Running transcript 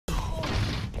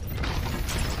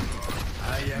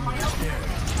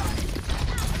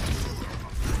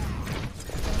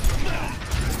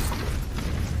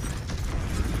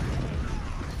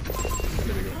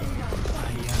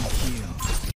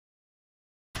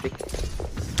Pick.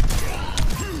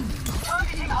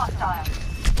 Targeting hostile.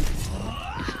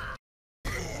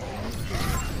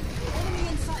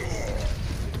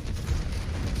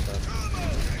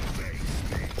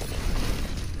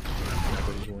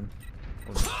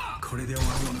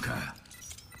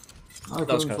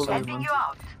 That was kind of sad. Sending you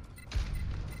out.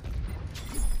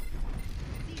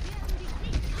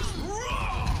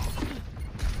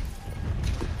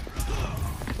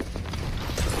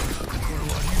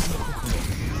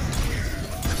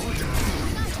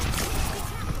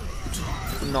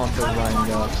 Not the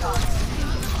line up.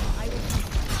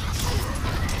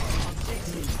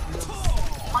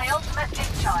 My ultimate is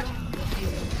charging.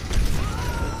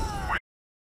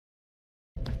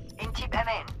 In tip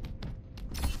MN.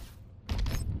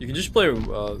 You can just play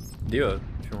Dio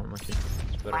if you want, Monkey.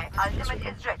 It's better. My ultimate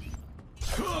is ready.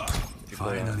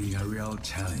 Finally, a real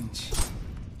challenge.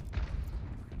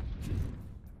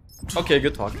 Okay,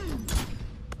 good talk.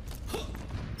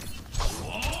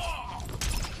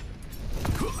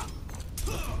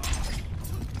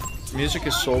 Music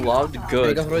is so loud,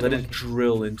 good. Let it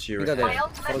drill into your My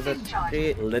ultimate is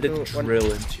charging. Let it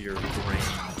drill into your brain.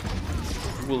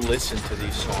 You will listen to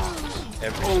these songs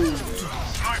every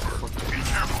single day.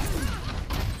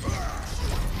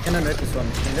 Can I this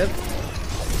one? Can I live?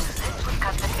 This will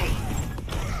cut the pace.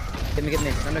 Get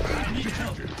me. I'm not.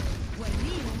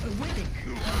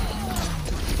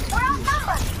 We're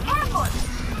outnumbered. Careful.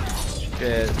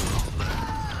 Shit.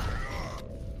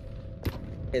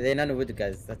 Okay, they none wood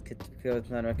guys. That could feel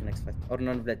none I can expect. Or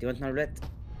none blood. You want none blood?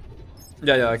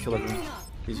 Yeah, I kill everyone.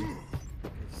 Easy.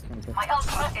 My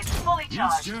ultimate is fully Each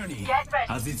charged. journey Get ready.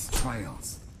 has its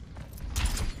trials.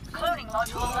 Cloning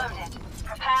module loaded.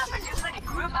 Prepare for duplicate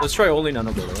group up. Let's try only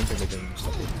nano blade. I don't think they can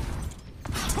stop it.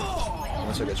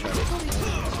 Unless I get shot.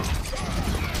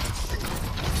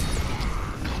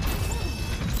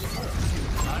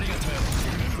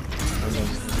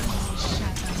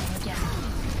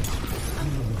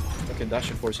 Okay, dash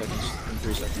in 4 seconds. In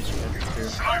 3 seconds. Here.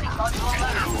 Cloning module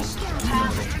loaded. Prepare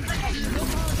for duplication.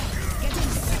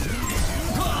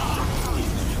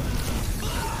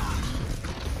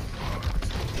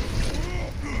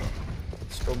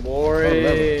 It's so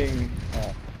boring.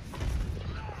 Oh.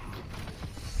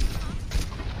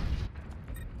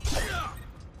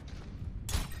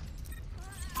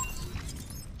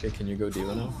 Okay, can you go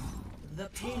Diva now? The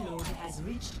payload has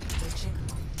reached the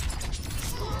checkpoint.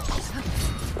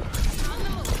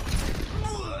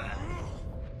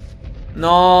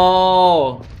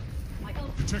 No.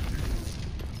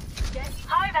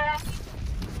 Hi there.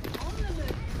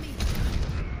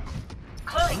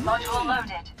 Cloning module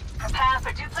loaded. Prepare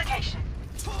for duplication.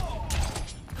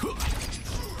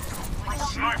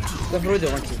 Go through the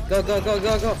monkey. Go.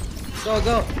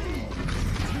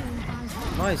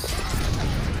 Nice.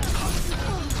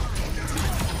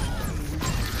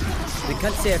 We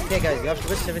can't say FK guys. You have to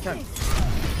wish every time.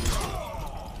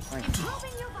 Nice.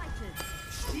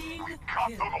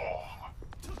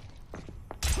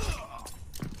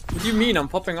 What do you mean? I'm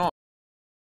popping off.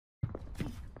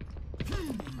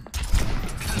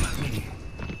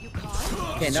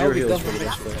 Okay, now Zero we go heals for for this.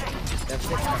 this play. That's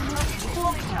it.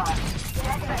 Fully charged.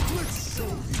 Get ready.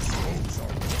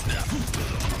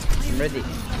 I'm ready.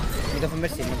 We go for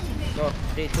mercy. Go.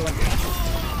 3, 2, 1.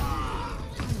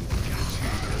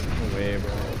 No way,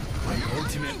 bro. My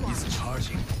ultimate is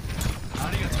charging.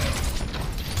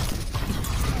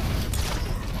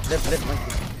 Left,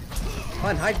 monkey. Come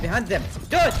on, hide behind them.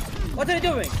 Dude! What are you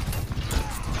doing?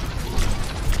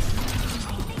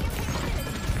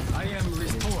 I am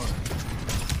restored.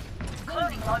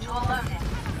 Cloning module loaded.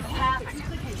 Prepare for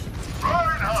duplication.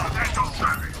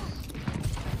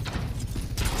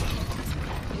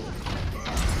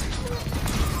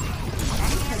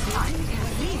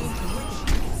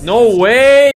 No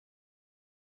way!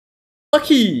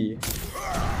 Lucky!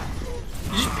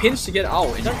 You just pinch to get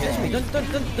out. And Don't touch me.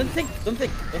 Don't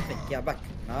think. Yeah, back.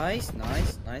 Nice.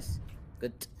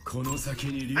 Good.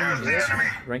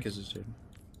 Rank is this dude.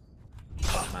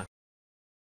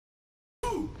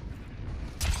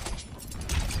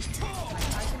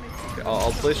 Okay,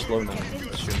 I'll play slow now.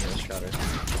 Assuming this shatter.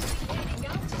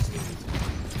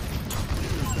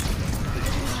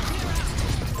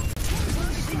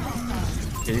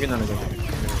 Okay, you can none of them.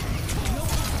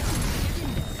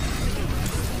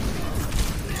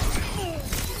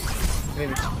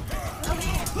 Maybe.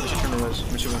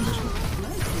 Which one?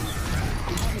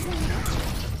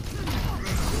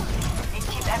 In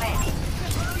tip MN.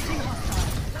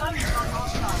 Cloning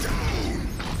module loaded.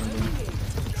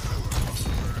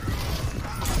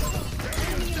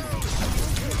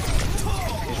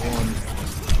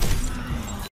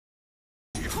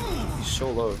 He's so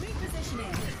low.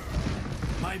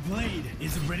 My blade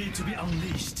is ready to be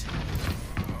unleashed.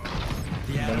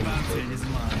 The advantage is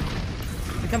mine.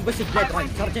 You can push his blade,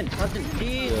 right? Charge in,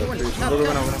 please. Yeah, One, please. snap, Go,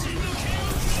 snap. no.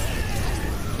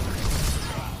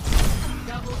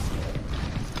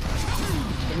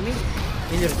 Kill me.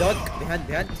 In your dog, behind.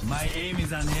 My aim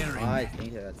is unerring. I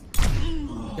think that.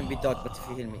 You can be dog, but if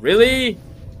you heal me. Really?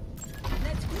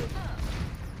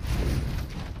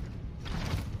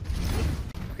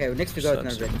 Okay, well, next we go to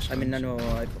Sucks, Nano. sucks. I mean Nano.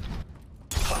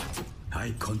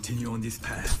 I continue on this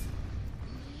path.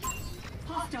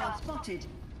 Hostile spotted.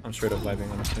 I'm straight up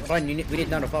vibing, honestly. Ryan, we need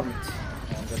Nano farm it.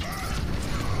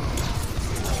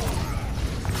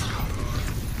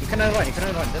 You cannot run.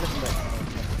 That doesn't work.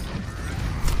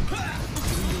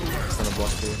 It's gonna block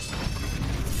through.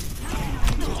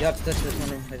 You have to touch this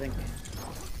Nano, I think.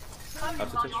 Cloning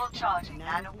module charging.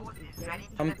 Nanobot is ready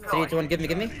to 3, 2, 1, give me.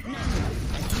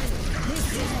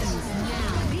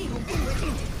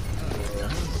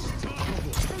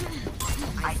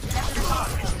 I set the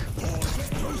target.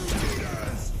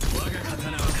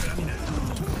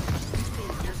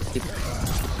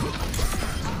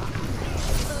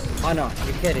 Oh no,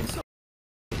 you're kidding.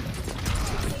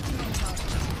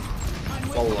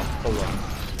 Wallah.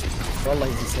 Wallah,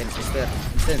 he's insane. He's there.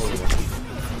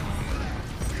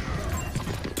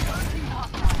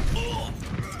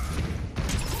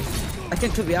 I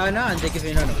can 2 Ana and they give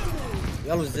me Nano. We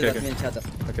always do that Okay. me and Chatter.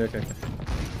 Okay.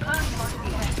 Cloning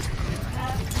module ready.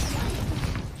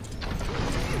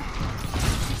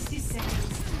 60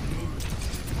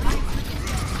 seconds.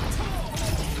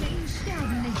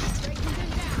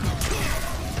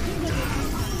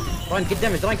 Ryan, get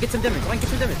damage. Get some damage.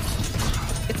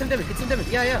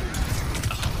 Yeah.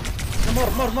 No,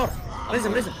 more. Raise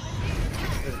him. Go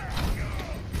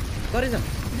raise him.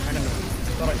 I don't know.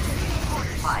 Sorry.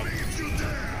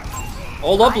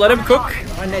 Hold up, let him cook.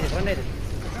 Run native.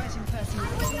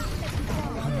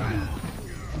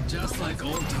 Just like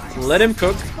old times. Let him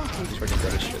cook. Just fucking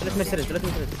grab his shit. Let me finish.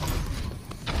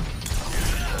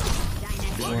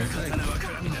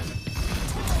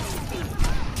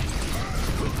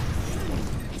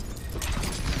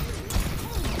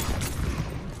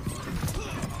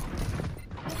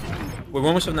 We're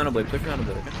almost have Nano Blade. Play for Nano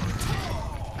Blade, okay?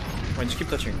 Fine, just keep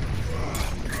touching.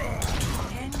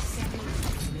 10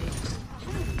 seconds.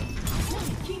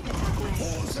 Keep it that way.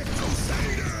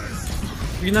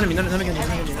 You can Nano again.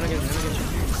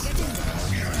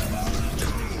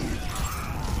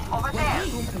 Over there.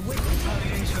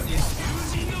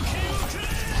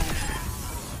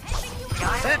 The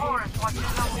Iron Forest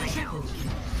watches over you.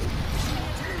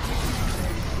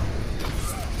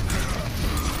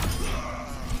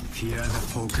 Fear the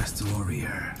focused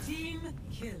warrior. Team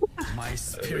kill. My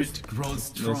spirit grows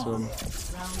Nice strong. one.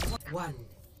 Round 1.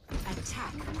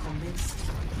 Attack commenced.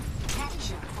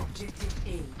 Capture objective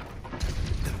A.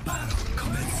 The battle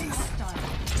commences.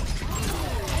 Hostile.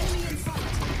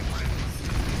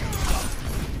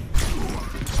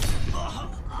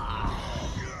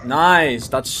 Nice.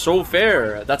 That's so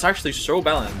fair. That's actually so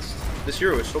balanced. This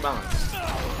hero is so balanced.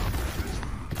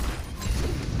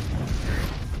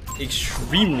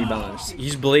 Extremely balanced.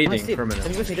 He's blading for a minute.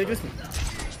 Don't use me.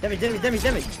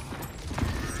 Damage.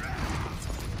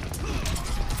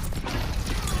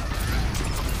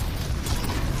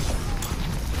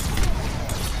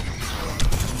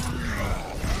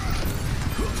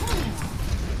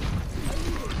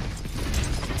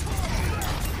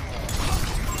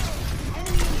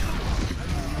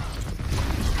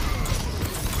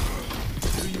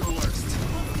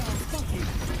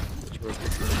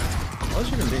 How's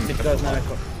he even being? It goes now.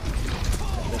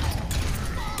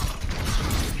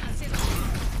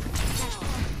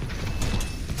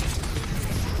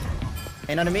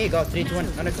 And on me, go 3, 2, 1.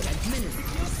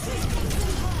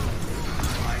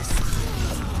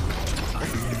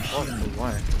 Oh,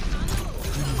 why?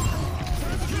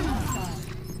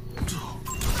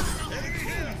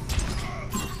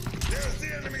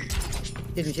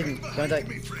 Shoot me. Don't die.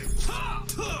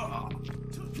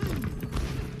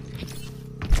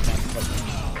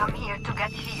 Come here to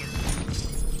get healed.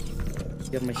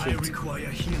 You have my I shield. require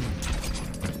healing.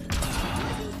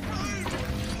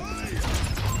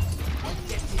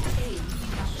 Objective A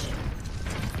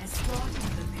captured. Escort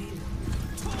the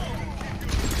payload.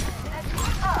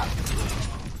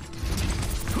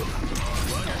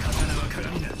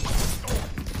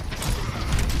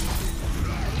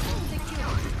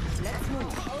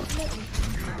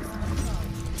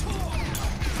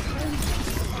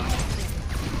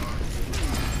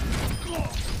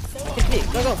 Hit me.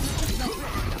 Go.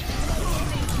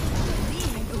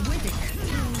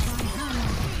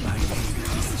 My aim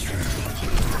is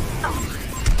true.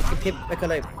 keep back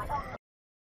alive.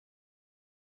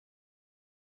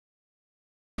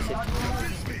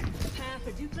 Prepare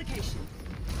for duplication.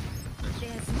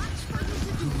 There's much fun to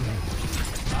do.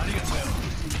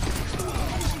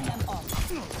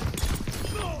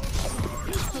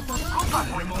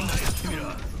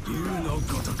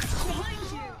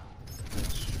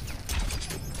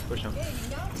 Push him.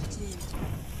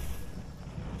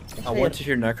 I want to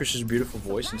hear Necros' beautiful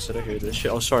voice instead of hear this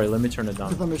shit. Oh, sorry, let me turn it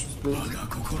down. No,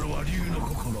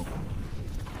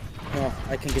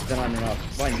 I can get them on and off.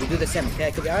 Fine, we do the same, okay?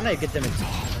 I could be on, you get them in.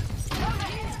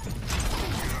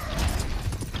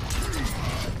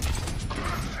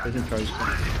 Doesn't try to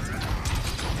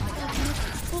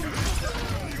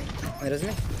Wait, isn't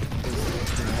it?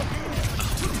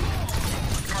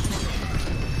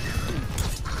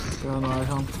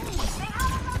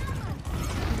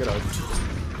 get out.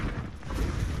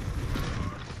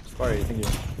 Sorry, I think you.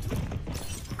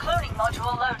 Cloning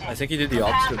module loaded. I think he did the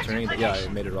opposite of turning it. Yeah,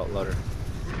 it made it a lot louder.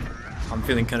 I'm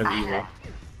feeling kind of evil.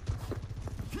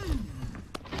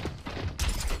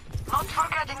 Not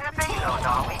forgetting the payload,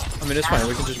 are we? I mean, it's fine.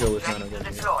 We can just go with none again.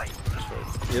 Deploy.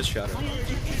 He is shatter.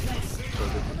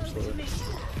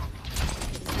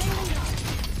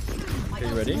 Okay,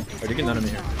 you ready? Or you can none of me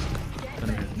here. None of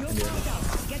me here. In the air.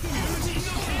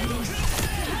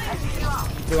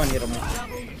 Do one hit on me.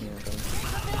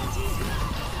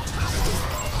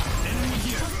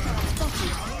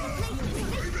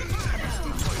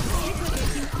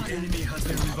 Yeah, Enemy has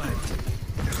been revived.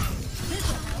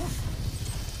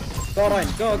 Go Ryan,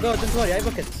 go, don't worry, I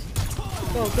book it.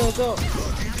 Go.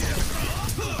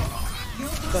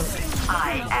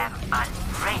 I am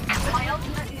unbreakable.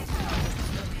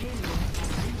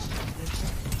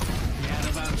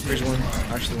 Here's one.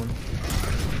 Actually one.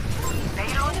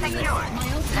 Payload secured.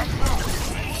 Let's go.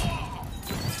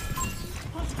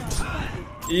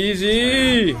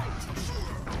 Easy!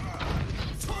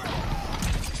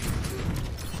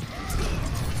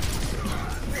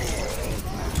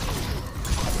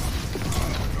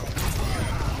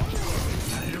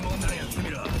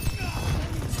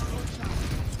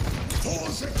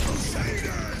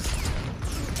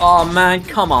 Oh man,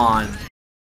 come on.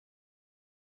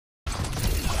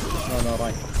 No,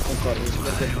 Ryan. Don't worry, we're good.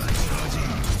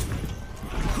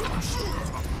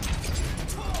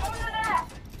 Over there.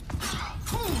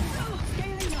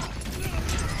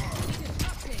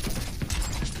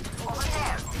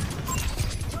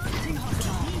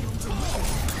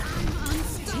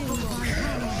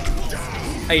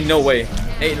 Hey, no way.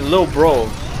 Hey, lil bro.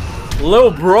 Lil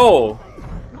bro.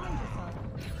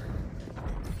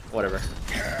 Whatever.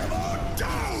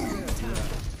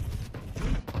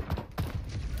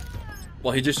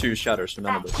 Well, he just used shatter, so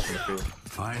none of us can feel.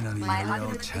 Finally, a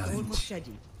real challenge.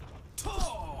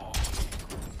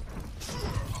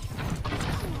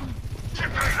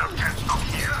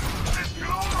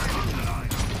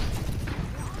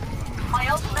 My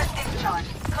ultimate discharge.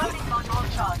 Cloning module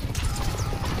charge.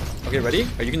 Okay, ready?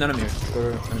 Oh, you can none of me here. Go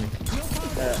enemy.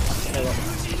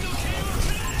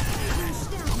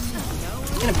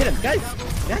 Hit him, guys!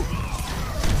 Yeah.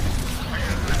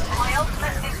 My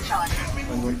ultimate discharge.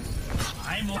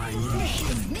 I'm on.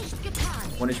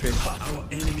 One HP. Our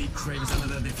enemy craves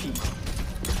another defeat.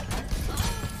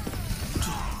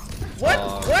 What?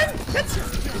 That's...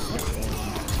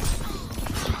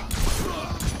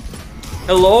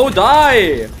 Hello,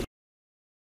 die!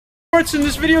 What's in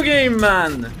this video game,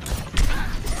 man?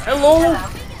 Hello?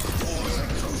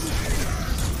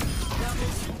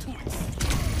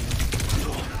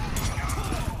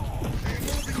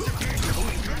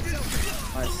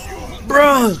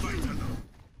 Bruh!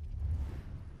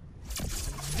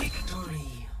 Victory.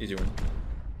 Easy one.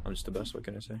 I'm just the best, what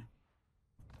can I say?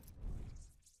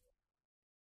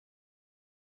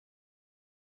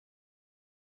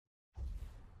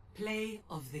 Play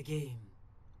of the game.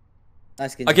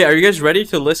 Nice, Genji. Okay, are you guys ready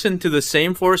to listen to the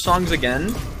same 4 songs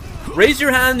again? Raise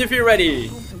your hand if you're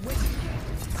ready!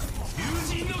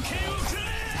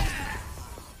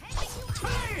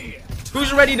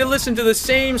 Who's ready to listen to the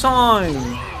same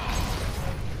song?